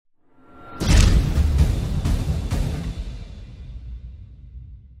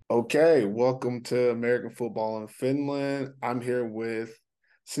Okay, welcome to American Football in Finland. I'm here with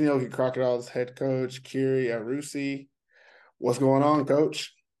Seinäjoki Crocodiles head coach Keary Iarussi. What's going on,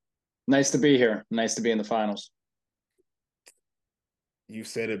 coach? Nice to be here. Nice to be in the finals. You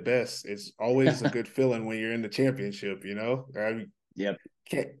said it best. It's always a good feeling when you're in the championship, I Yep.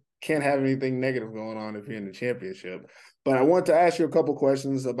 can't can't have anything negative going on if you're in the championship. But I want to ask you a couple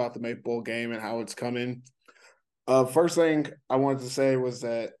questions about the Maple Bowl game and how it's coming. First thing I wanted to say was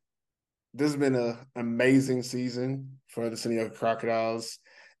that this has been an amazing season for the Seinäjoki Crocodiles.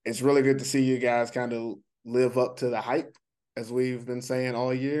 It's really good to see you guys kind of live up to the hype, as we've been saying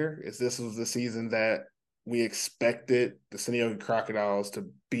all year. Is this was the season that we expected the Seinäjoki Crocodiles to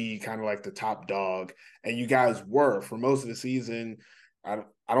be kind of like the top dog, and you guys were for most of the season. I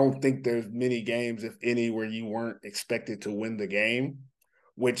don't think there's many games, if any, where you weren't expected to win the game.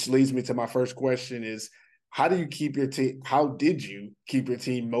 Which leads me to my first question: is how do you keep your team? How did you keep your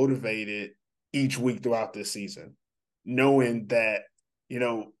team motivated each week throughout this season, knowing that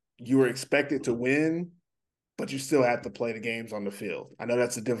you were expected to win, but you still have to play the games on the field? I know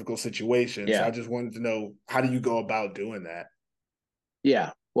that's a difficult situation, so I Yeah. just wanted to know, how do you go about doing that?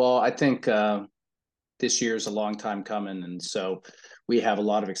 Yeah. Well, I think this year is a long time coming. And so we have a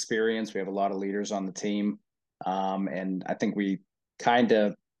lot of experience. We have a lot of leaders on the team. And I think we kind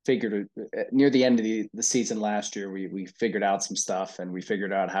of figured near the end of the season last year, we figured out some stuff and we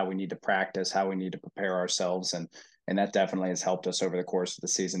figured out how we need to practice, how we need to prepare ourselves. And that definitely has helped us over the course of the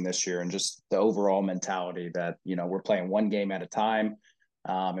season this year. And just the overall mentality that, we're playing one game at a time.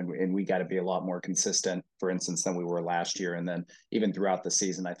 And we got to be a lot more consistent, for instance, than we were last year. And then even throughout the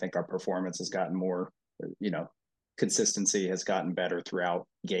season, I think our performance has gotten more, you know, consistency has gotten better throughout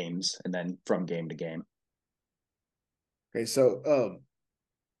games and then from game to game. Okay, so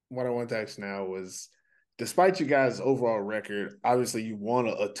what I want to ask now was, despite you guys' overall record, obviously you won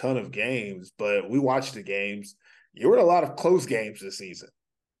a ton of games, but we watched the games. You were in a lot of close games this season.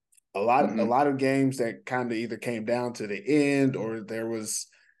 A Mm-hmm. lot of games that kind of either came down to the end, or there was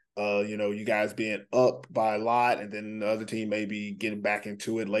you guys being up by a lot and then the other team maybe getting back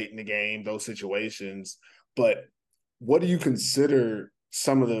into it late in the game, those situations. But what do you consider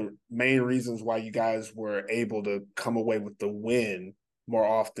some of the main reasons why you guys were able to come away with the win more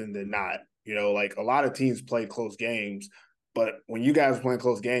often than not? Like, a lot of teams play close games, but when you guys playing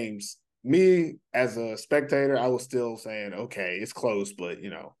close games, me as a spectator, I was still saying, okay, it's close, but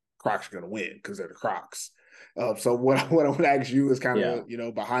Crocs are going to win because they're the Crocs. So what I want to ask you is kind Yeah.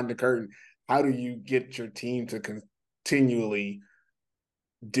 of behind the curtain, how do you get your team to continually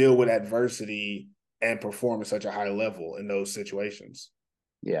deal with adversity and perform at such a high level in those situations?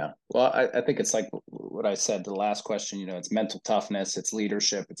 Yeah. Well, I think it's like what I said, the last question, it's mental toughness, it's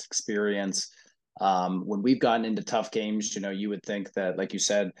leadership, it's experience. When we've gotten into tough games, you would think that, like you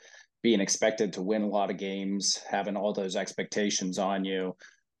said, being expected to win a lot of games, having all those expectations on you,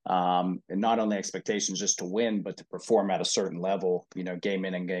 and not only expectations just to win, but to perform at a certain level, game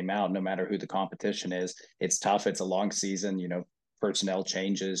in and game out, no matter who the competition is. It's tough. It's a long season, personnel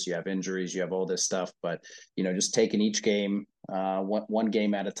changes, you have injuries, you have all this stuff, but, just taking each game one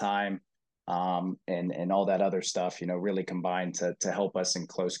game at a time, and all that other stuff, really combined to help us in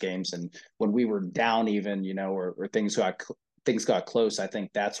close games. And when we were down, even or things got close, I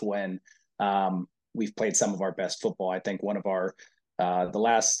think that's when we've played some of our best football. I think one of our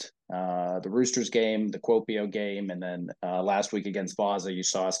the Roosters game, the Kuopio game, and then last week against Vaasa, you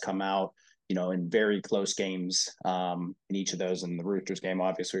saw us come out, in very close games in each of those. In the Roosters game,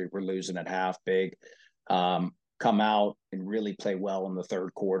 obviously, we're losing at half big. Come out and really play well in the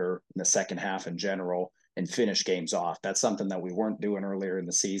third quarter, in the second half in general, and finish games off. That's something that we weren't doing earlier in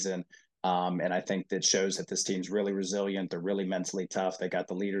the season. And I think that shows that this team's really resilient. They're really mentally tough. They got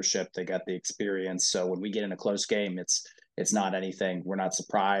the leadership. They got the experience. So when we get in a close game, it's not anything. We're not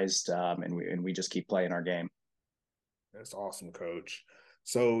surprised, and we just keep playing our game. That's awesome, coach.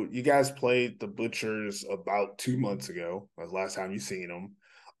 So you guys played the Butchers about 2 months ago. That's the last time you seen them.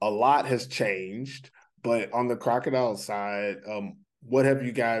 A lot has changed, but on the Crocodile side, what have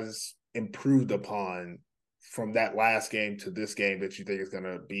you guys improved upon from that last game to this game that you think is going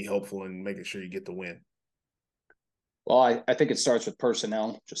to be helpful in making sure you get the win? Well, I think it starts with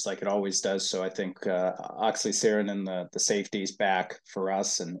personnel, just like it always does. So I think Oxley Saarinen, the safety's back for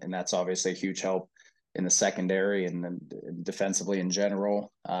us, and that's obviously a huge help in the secondary and then defensively in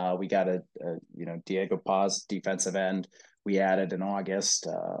general. We got Diego Paz, defensive end. We added in August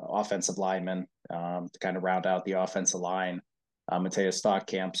offensive lineman to kind of round out the offensive line, Mateus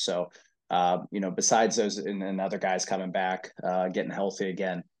Stockcamp. So besides those and other guys coming back, getting healthy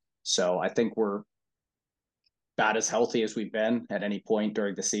again. So I think we're about as healthy as we've been at any point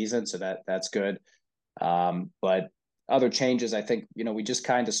during the season, so that's good. But other changes, I think, we just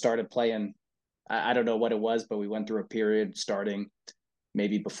kind of started playing. I don't know what it was, but we went through a period starting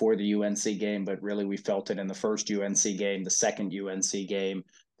maybe before the UNC game, but really we felt it in the first UNC game, the second UNC game,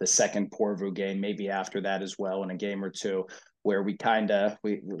 the second Porvu game, maybe after that as well in a game or two, where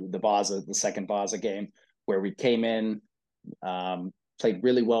the second Baza game, where we came in, played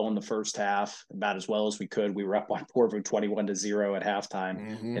really well in the first half, about as well as we could. We were up on Porvu 21-0 at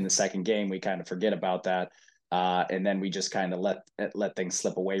halftime. In the second game. We kind of forget about that. And then we just kind of let things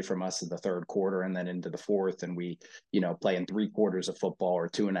slip away from us in the third quarter and then into the fourth. And we, playing 3 quarters of football or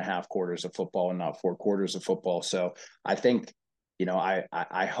 2.5 quarters of football and not 4 quarters of football. So I think,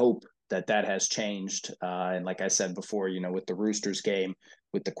 I hope that has changed. And like I said before, with the Roosters game,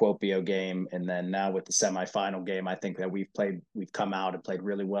 with the Kuopio game, and then now with the semifinal game, I think that we've come out and played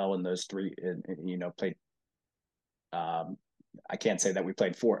really well in those three, played I can't say that we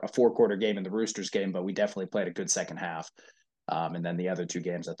played a 4-quarter game in the Roosters game, but we definitely played a good second half. And then the other 2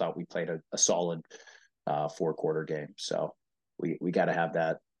 games, I thought we played a solid 4-quarter game. So we got to have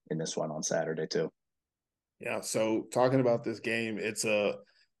that in this one on Saturday too. Yeah. So talking about this game, it's a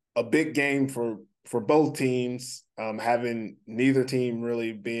big game for both teams. Having neither team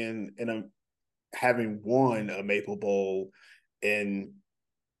really being having won a Maple Bowl in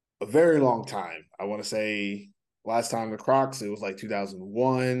a very long time. I want to say last time the Crocs, it was like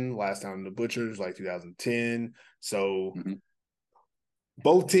 2001. Last time the Butchers, like 2010. So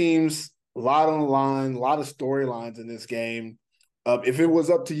both teams, a lot on the line, a lot of storylines in this game. If it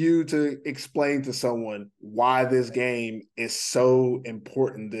was up to you to explain to someone why this game is so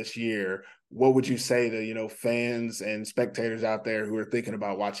important this year, what would you say to, fans and spectators out there who are thinking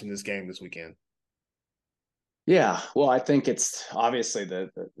about watching this game this weekend? Yeah, well, I think it's obviously the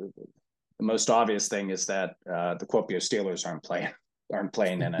most obvious thing is that the Kuopio Steelers aren't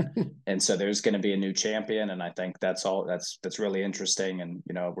playing in it, and so there's going to be a new champion, and I think that's really interesting. And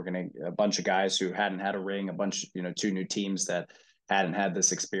we're going to a bunch of guys who hadn't had a ring, a bunch 2 new teams that hadn't had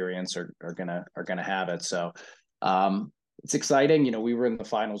this experience are gonna have it. So it's exciting. We were in the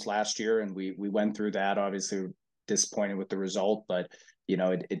finals last year, and we went through that. Obviously, disappointed with the result, but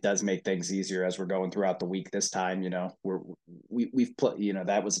it does make things easier as we're going throughout the week this time. We've put,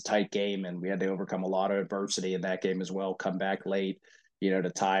 that was a tight game, and we had to overcome a lot of adversity in that game as well, come back late,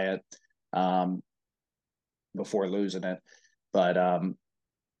 to tie it before losing it. But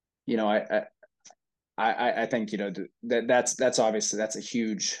I think that's obviously that's a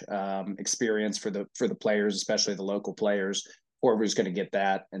huge experience for the players, especially the local players. Corver's going to get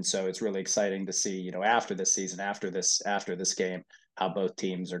that, and so it's really exciting to see after this season, after this game, how both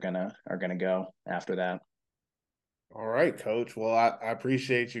teams are gonna go after that. All right, Coach. Well, I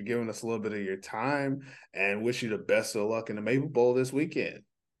appreciate you giving us a little bit of your time and wish you the best of luck in the Maple Bowl this weekend.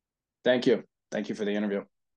 Thank you for the interview.